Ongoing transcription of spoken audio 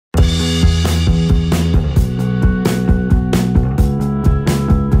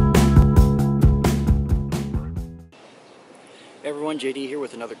everyone, JD here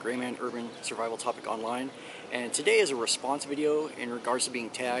with another Grayman Urban Survival Topic Online, and today is a response video in regards to being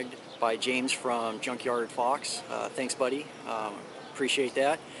tagged by James from Junkyard Fox. Thanks buddy, appreciate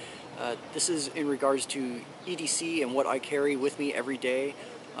that. This is in regards to EDC and what I carry with me every day.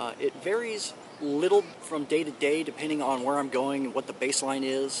 It varies little from day to day depending on where I'm going and what the baseline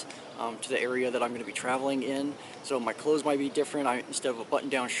is to the area that I'm going to be traveling in. So my clothes might be different. Instead of a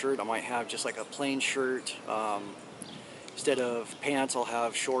button-down shirt, I might have just like a plain shirt. Instead of pants, I'll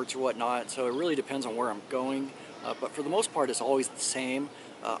have shorts or whatnot. So it really depends on where I'm going. But for the most part, it's always the same.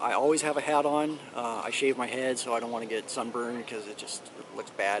 I always have a hat on. I shave my head so I don't want to get sunburned because it looks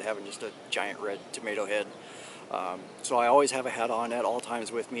bad having just a giant red tomato head. So I always have a hat on at all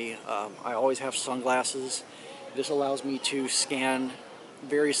times with me. I always have sunglasses. This allows me to scan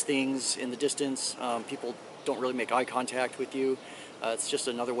various things in the distance. People don't really make eye contact with you. It's just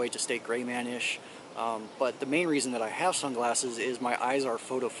another way to stay Grayman-ish. But the main reason that I have sunglasses is my eyes are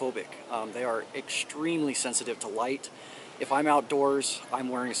photophobic. They are extremely sensitive to light. If I'm outdoors, I'm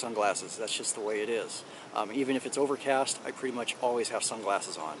wearing sunglasses. That's just the way it is. Even if it's overcast, I pretty much always have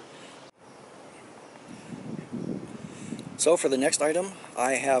sunglasses on. So for the next item,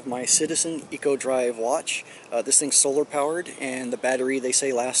 I have my Citizen Eco Drive watch. This thing's solar powered and the battery they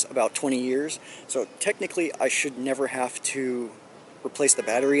say lasts about 20 years. So technically I should never have to replace the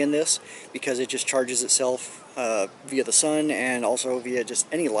battery in this because it just charges itself via the sun and also via just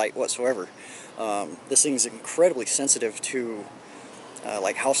any light whatsoever. This thing's incredibly sensitive to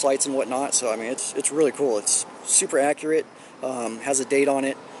like house lights and whatnot, so I mean it's really cool. It's super accurate, has a date on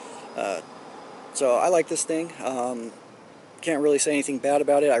it, so I like this thing. Can't really say anything bad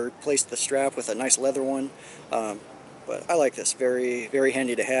about it. I replaced the strap with a nice leather one, but I like this. Very, very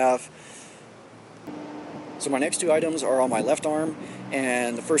handy to have. So my next two items are on my left arm,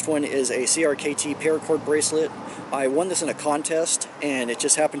 and the first one is a CRKT paracord bracelet. I won this in a contest, and it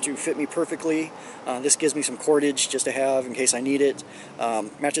just happened to fit me perfectly. This gives me some cordage just to have in case I need it.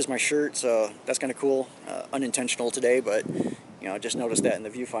 Matches my shirt, so that's kind of cool. Unintentional today, but you know, I just noticed that in the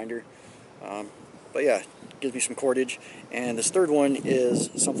viewfinder. But yeah, gives me some cordage. And this third one is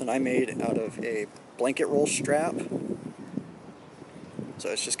something I made out of a blanket roll strap. So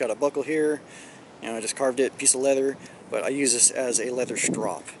it's just got a buckle here. You know, I just carved it, piece of leather, but I use this as a leather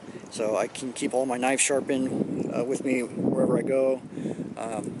strop. So I can keep all my knives sharpened with me wherever I go.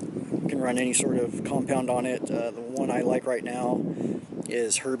 Can run any sort of compound on it. The one I like right now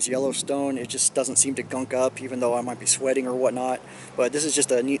is Herb's Yellowstone. It just doesn't seem to gunk up even though I might be sweating or whatnot. But this is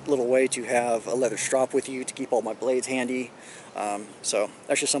just a neat little way to have a leather strop with you to keep all my blades handy. So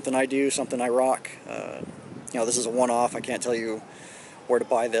that's just something I do, something I rock. You know, this is a one-off. I can't tell you where to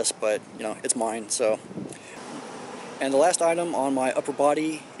buy this, but you know, it's mine. So, and the last item on my upper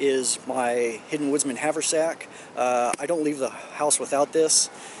body is my Hidden Woodsman haversack. I don't leave the house without this.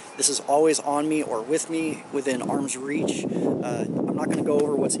 This is always on me or with me within arm's reach. I'm not going to go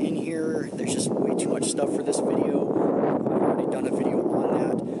over what's in here. There's just way too much stuff for this video. I've already done a video on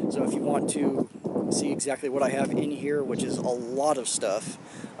that. So if you want to see exactly what I have in here, which is a lot of stuff,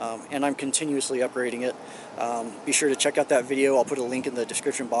 and I'm continuously upgrading it, be sure to check out that video. I'll put a link in the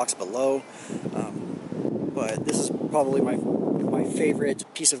description box below. But this is probably my favorite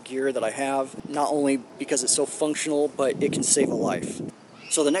piece of gear that I have, not only because it's so functional, but it can save a life.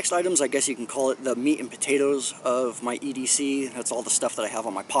 So the next items, I guess you can call it the meat and potatoes of my EDC. That's all the stuff that I have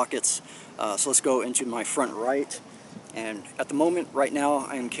on my pockets. So let's go into my front right. And at the moment, right now,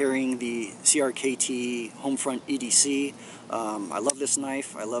 I am carrying the CRKT Homefront EDC. I love this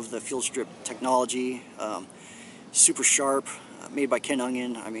knife. I love the field strip technology. Super sharp, made by Ken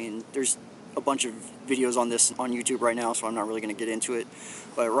Onion. I mean, there's a bunch of videos on this on YouTube right now, so I'm not really going to get into it.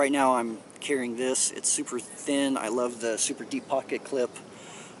 But right now, I'm carrying this. It's super thin. I love the super deep pocket clip.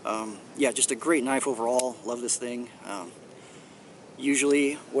 Yeah, just a great knife overall. Love this thing.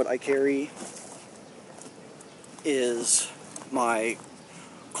 Usually what I carry is my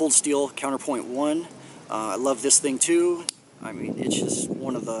Cold Steel Counterpoint 1. I love this thing too. I mean, it's just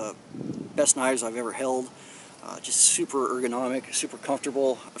one of the best knives I've ever held. Just super ergonomic, super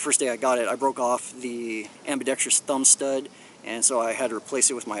comfortable. The first day I got it, I broke off the ambidextrous thumb stud, and so I had to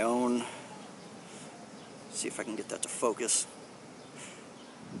replace it with my own. See if I can get that to focus.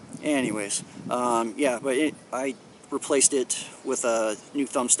 Anyways, yeah, but I replaced it with a new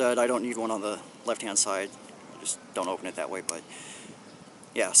thumb stud. I don't need one on the left-hand side. Just don't open it that way, but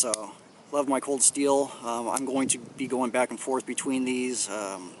yeah, so love my Cold Steel. I'm going to be going back and forth between these.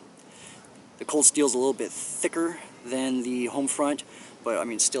 The Cold Steel's a little bit thicker than the Homefront, but I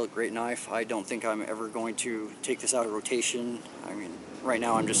mean, still a great knife. I don't think I'm ever going to take this out of rotation. I mean, right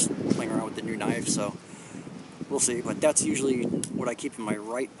now I'm just playing around with the new knife, so we'll see, but that's usually what I keep in my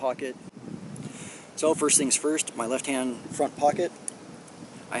right pocket. So first things first, my left hand front pocket,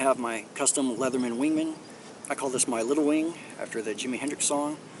 I have my custom Leatherman Wingman. I call this my little wing after the Jimi Hendrix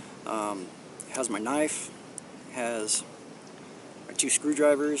song. It has my knife, has my 2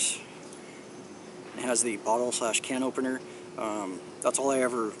 screwdrivers, it has the bottle / can opener. That's all I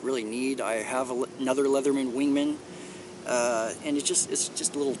ever really need. I have another Leatherman Wingman, and it's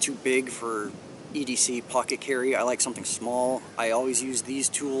just a little too big for EDC pocket carry. I like something small. I always use these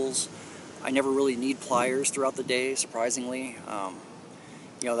tools. I never really need pliers throughout the day, surprisingly.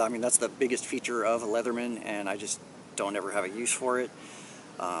 You know, I mean, that's the biggest feature of a Leatherman, and I just don't ever have a use for it.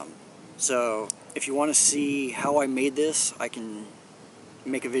 So if you want to see how I made this, I can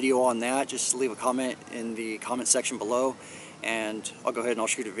make a video on that. Just leave a comment in the comment section below, and I'll go ahead and I'll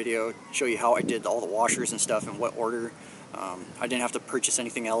shoot a video, show you how I did all the washers and stuff in what order. I didn't have to purchase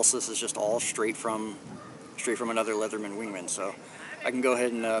anything else. This is just all straight from another Leatherman Wingman. So I can go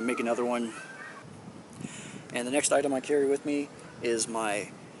ahead and make another one. And the next item I carry with me is my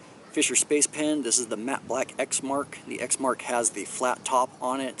Fisher Space Pen. This is the matte black X Mark. The X Mark has the flat top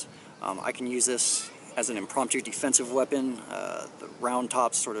on it. I can use this as an impromptu defensive weapon. The round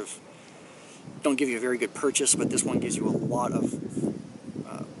tops sort of don't give you a very good purchase, but this one gives you a lot of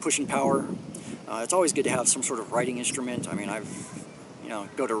pushing power. It's always good to have some sort of writing instrument. I mean,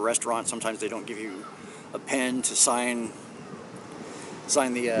 go to a restaurant, sometimes they don't give you a pen to sign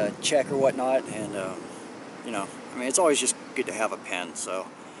the check or whatnot, and I mean, it's always just good to have a pen, so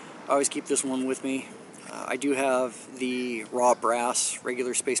I always keep this one with me. I do have the raw brass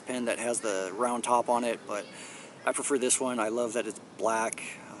regular space pen that has the round top on it, but I prefer this one. I love that it's black,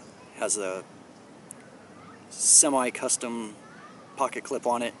 has a semi-custom pocket clip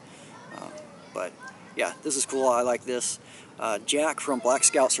on it, but yeah, this is cool. I like this. Jack from Black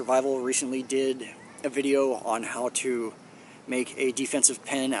Scout Survival recently did a video on how to make a defensive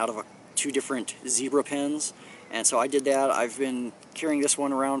pen out of 2 different zebra pens, and so I did that. I've been carrying this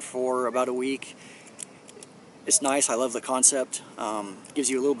one around for about a week. It's nice. I love the concept. Gives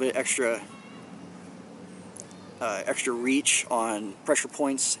you a little bit extra reach on pressure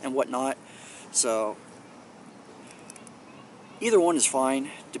points and whatnot. So either one is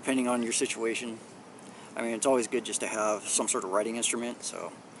fine, depending on your situation. I mean, it's always good just to have some sort of writing instrument.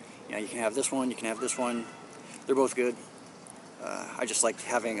 So, you can have this one, you can have this one. They're both good. I just like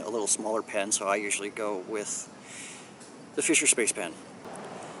having a little smaller pen, so I usually go with the Fisher Space Pen.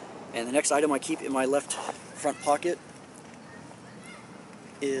 And the next item I keep in my left front pocket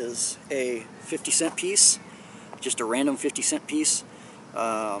is a 50-cent piece, just a random 50-cent piece,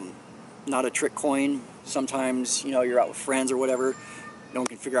 not a trick coin. Sometimes, you're out with friends or whatever, no one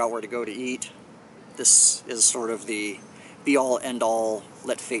can figure out where to go to eat. This is sort of the be-all, end-all,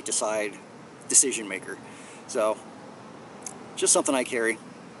 let fate decide decision maker. So, just something I carry.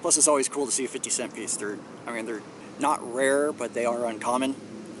 Plus, it's always cool to see a 50-cent piece. They're not rare, but they are uncommon.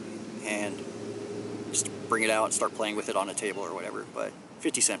 And just bring it out and start playing with it on a table or whatever. But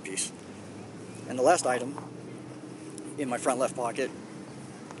 50-cent piece. And the last item in my front left pocket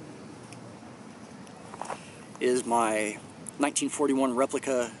is my 1941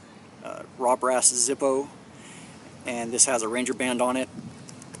 replica raw brass Zippo, and this has a Ranger band on it.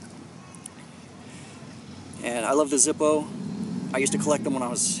 And I love the Zippo. I used to collect them when I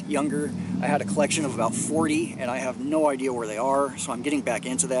was younger. I had a collection of about 40, and I have no idea where they are, so I'm getting back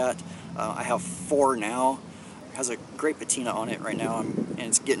into that. I have 4 now. It has a great patina on it right now, and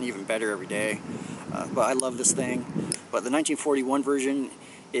it's getting even better every day. But I love this thing. But the 1941 version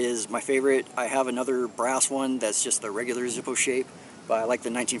is my favorite. I have another brass one that's just the regular Zippo shape, but I like the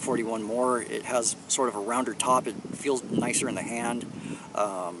 1941 more. It has sort of a rounder top. It feels nicer in the hand.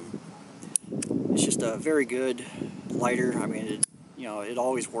 It's just a very good lighter. I mean, it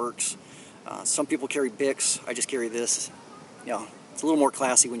always works. Some people carry Bics. I just carry this. It's a little more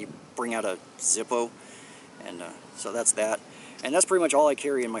classy when you bring out a Zippo, and so that's that. And that's pretty much all I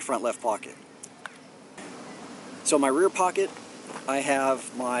carry in my front left pocket. So my rear pocket, I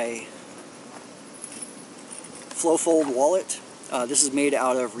have my Flow Fold wallet. This is made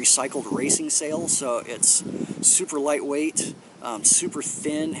out of recycled racing sails, so it's super lightweight, super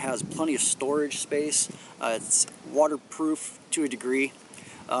thin, has plenty of storage space. It's waterproof to a degree,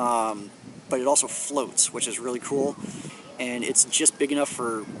 but it also floats, which is really cool. And it's just big enough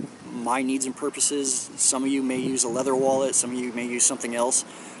for my needs and purposes. Some of you may use a leather wallet, some of you may use something else,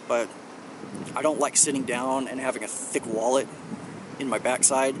 but I don't like sitting down and having a thick wallet in my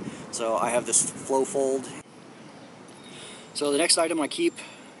backside, so I have this Flow Fold. So the next item I keep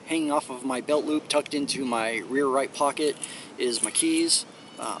hanging off of my belt loop tucked into my rear right pocket is my keys.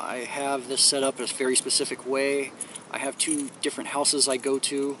 I have this set up in a very specific way. I have 2 different houses I go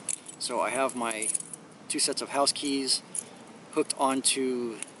to, so I have my 2 sets of house keys hooked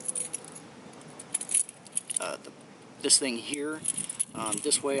onto this thing here.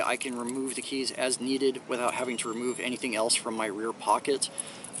 This way I can remove the keys as needed without having to remove anything else from my rear pocket.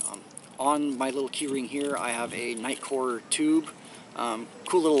 On my little key ring here I have a Nitecore tube.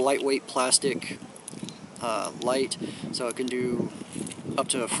 Cool little lightweight plastic light, so it can do up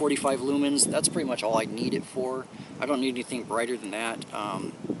to 45 lumens. That's pretty much all I need it for. I don't need anything brighter than that.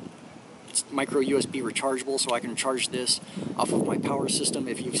 It's micro USB rechargeable, so I can charge this off of my power system.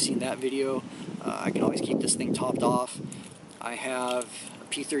 If you've seen that video, I can always keep this thing topped off. I have a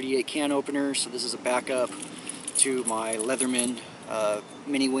P38 can opener, so this is a backup to my Leatherman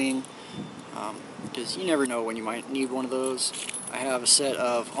mini wing, because you never know when you might need one of those. I have a set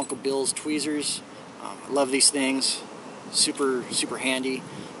of Uncle Bill's tweezers. I love these things. Super handy.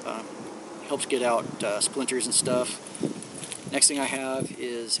 Helps get out splinters and stuff. Next thing I have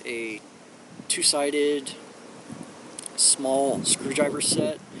is a 2-sided small screwdriver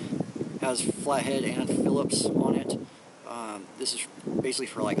set. Has flathead and Phillips on it. This is basically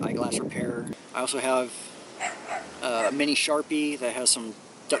for like eyeglass repair. I also have a mini Sharpie that has some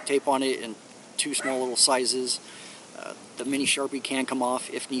duct tape on it in 2 small little sizes. The mini Sharpie can come off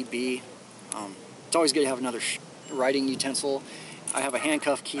if need be. It's always good to have another writing utensil. I have a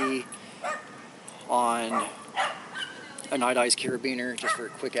handcuff key on a Night-Eyes carabiner just for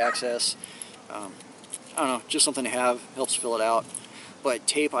quick access. I don't know, just something to have, helps fill it out. But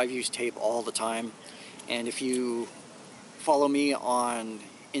tape, I've used tape all the time. And if you follow me on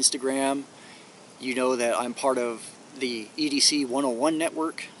Instagram, you know that I'm part of the EDC 101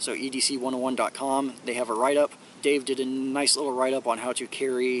 network, so edc101.com. They have a write-up. Dave did a nice little write-up on how to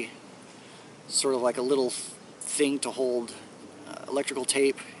carry sort of like a little thing to hold electrical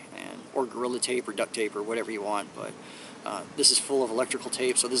tape or Gorilla Tape or duct tape or whatever you want, but this is full of electrical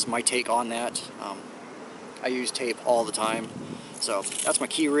tape, so this is my take on that. I use tape all the time, so that's my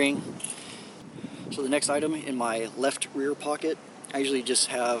key ring. So the next item in my left rear pocket, I usually just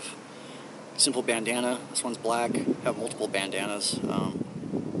have simple bandana. This one's black. I have multiple bandanas.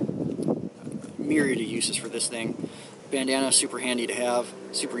 Myriad of uses for this thing. Bandana, super handy to have,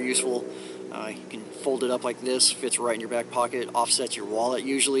 super useful. You can fold it up like this, fits right in your back pocket, offsets your wallet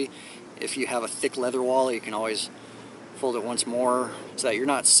usually. If you have a thick leather wallet, you can always fold it once more so that you're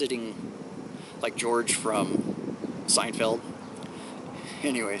not sitting like George from Seinfeld.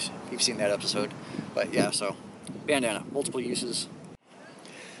 Anyways, you've seen that episode. But yeah, so bandana, multiple uses.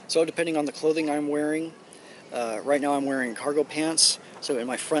 So depending on the clothing I'm wearing, right now I'm wearing cargo pants. So in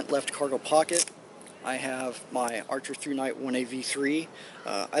my front left cargo pocket, I have my Archer Through Night 1A V3.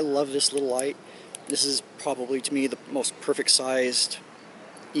 I love this little light. This is probably, to me, the most perfect sized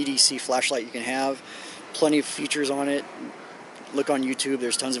EDC flashlight you can have. Plenty of features on it. Look on YouTube,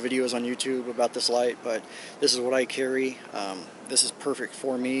 there's tons of videos on YouTube about this light, but this is what I carry. This is perfect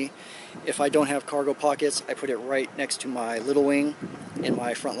for me. If I don't have cargo pockets, I put it right next to my little wing in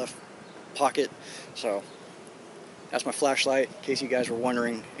my front left pocket. So that's my flashlight, in case you guys were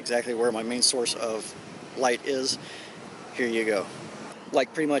wondering exactly where my main source of light is. Here you go.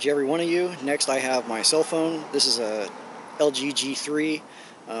 Like pretty much every one of you, next I have my cell phone. This is a LG G3.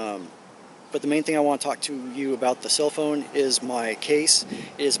 But the main thing I want to talk to you about the cell phone is my case.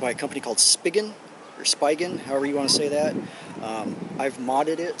 It is by a company called Spigen, or Spigen, however you want to say that. I've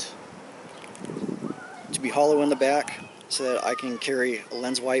modded it to be hollow in the back so that I can carry a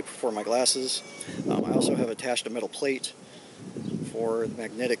lens wipe for my glasses. I also have attached a metal plate for the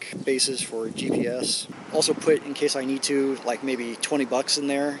magnetic bases for GPS. Also put, in case I need to, like maybe 20 bucks in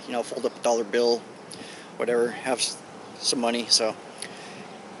there, you know, fold up a dollar bill, whatever, have some money, so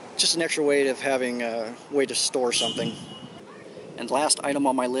just an extra way of having a way to store something. And last item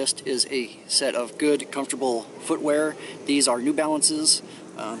on my list is a set of good, comfortable footwear. These are New Balances.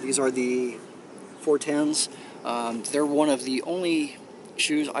 These are the 410s. They're one of the only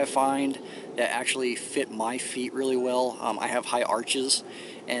shoes I find that actually fit my feet really well. I have high arches,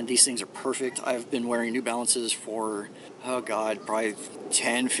 and these things are perfect. I've been wearing New Balances for, oh God, probably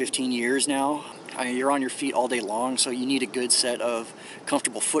 10, 15 years now. You're on your feet all day long, so you need a good set of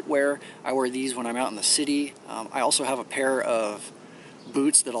comfortable footwear. I wear these when I'm out in the city. I also have a pair of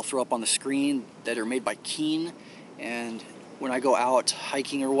boots that I'll throw up on the screen that are made by Keen, and when I go out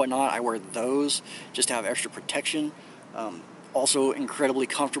hiking or whatnot, I wear those just to have extra protection. Also incredibly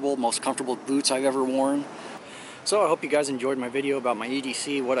comfortable, most comfortable boots I've ever worn. So I hope you guys enjoyed my video about my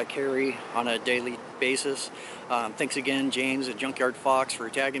EDC, what I carry on a daily basis. Thanks again, James at Junkyard Fox, for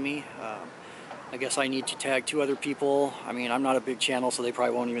tagging me. I guess I need to tag 2 other people. I mean, I'm not a big channel, so they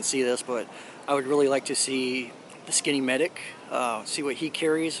probably won't even see this, but I would really like to see the Skinny Medic, see what he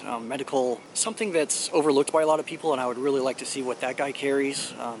carries. Medical, something that's overlooked by a lot of people, and I would really like to see what that guy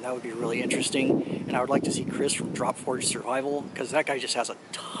carries. That would be really interesting. And I would like to see Chris from Drop Forge Survival, because that guy just has a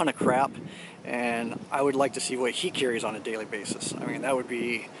ton of crap, and I would like to see what he carries on a daily basis. I mean, that would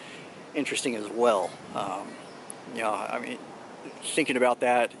be interesting as well. You know, I mean, thinking about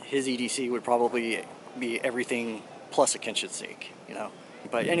that, his EDC would probably be everything plus a Kenshin Sink, you know.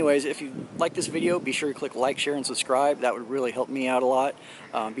 But anyways, if you like this video, be sure to click like, share, and subscribe. That would really help me out a lot.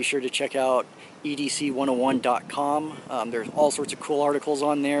 Be sure to check out edc101.com. There's all sorts of cool articles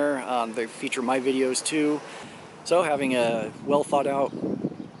on there. They feature my videos too. So having a well thought out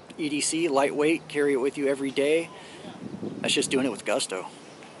EDC, lightweight, carry it with you every day, that's just doing it with gusto.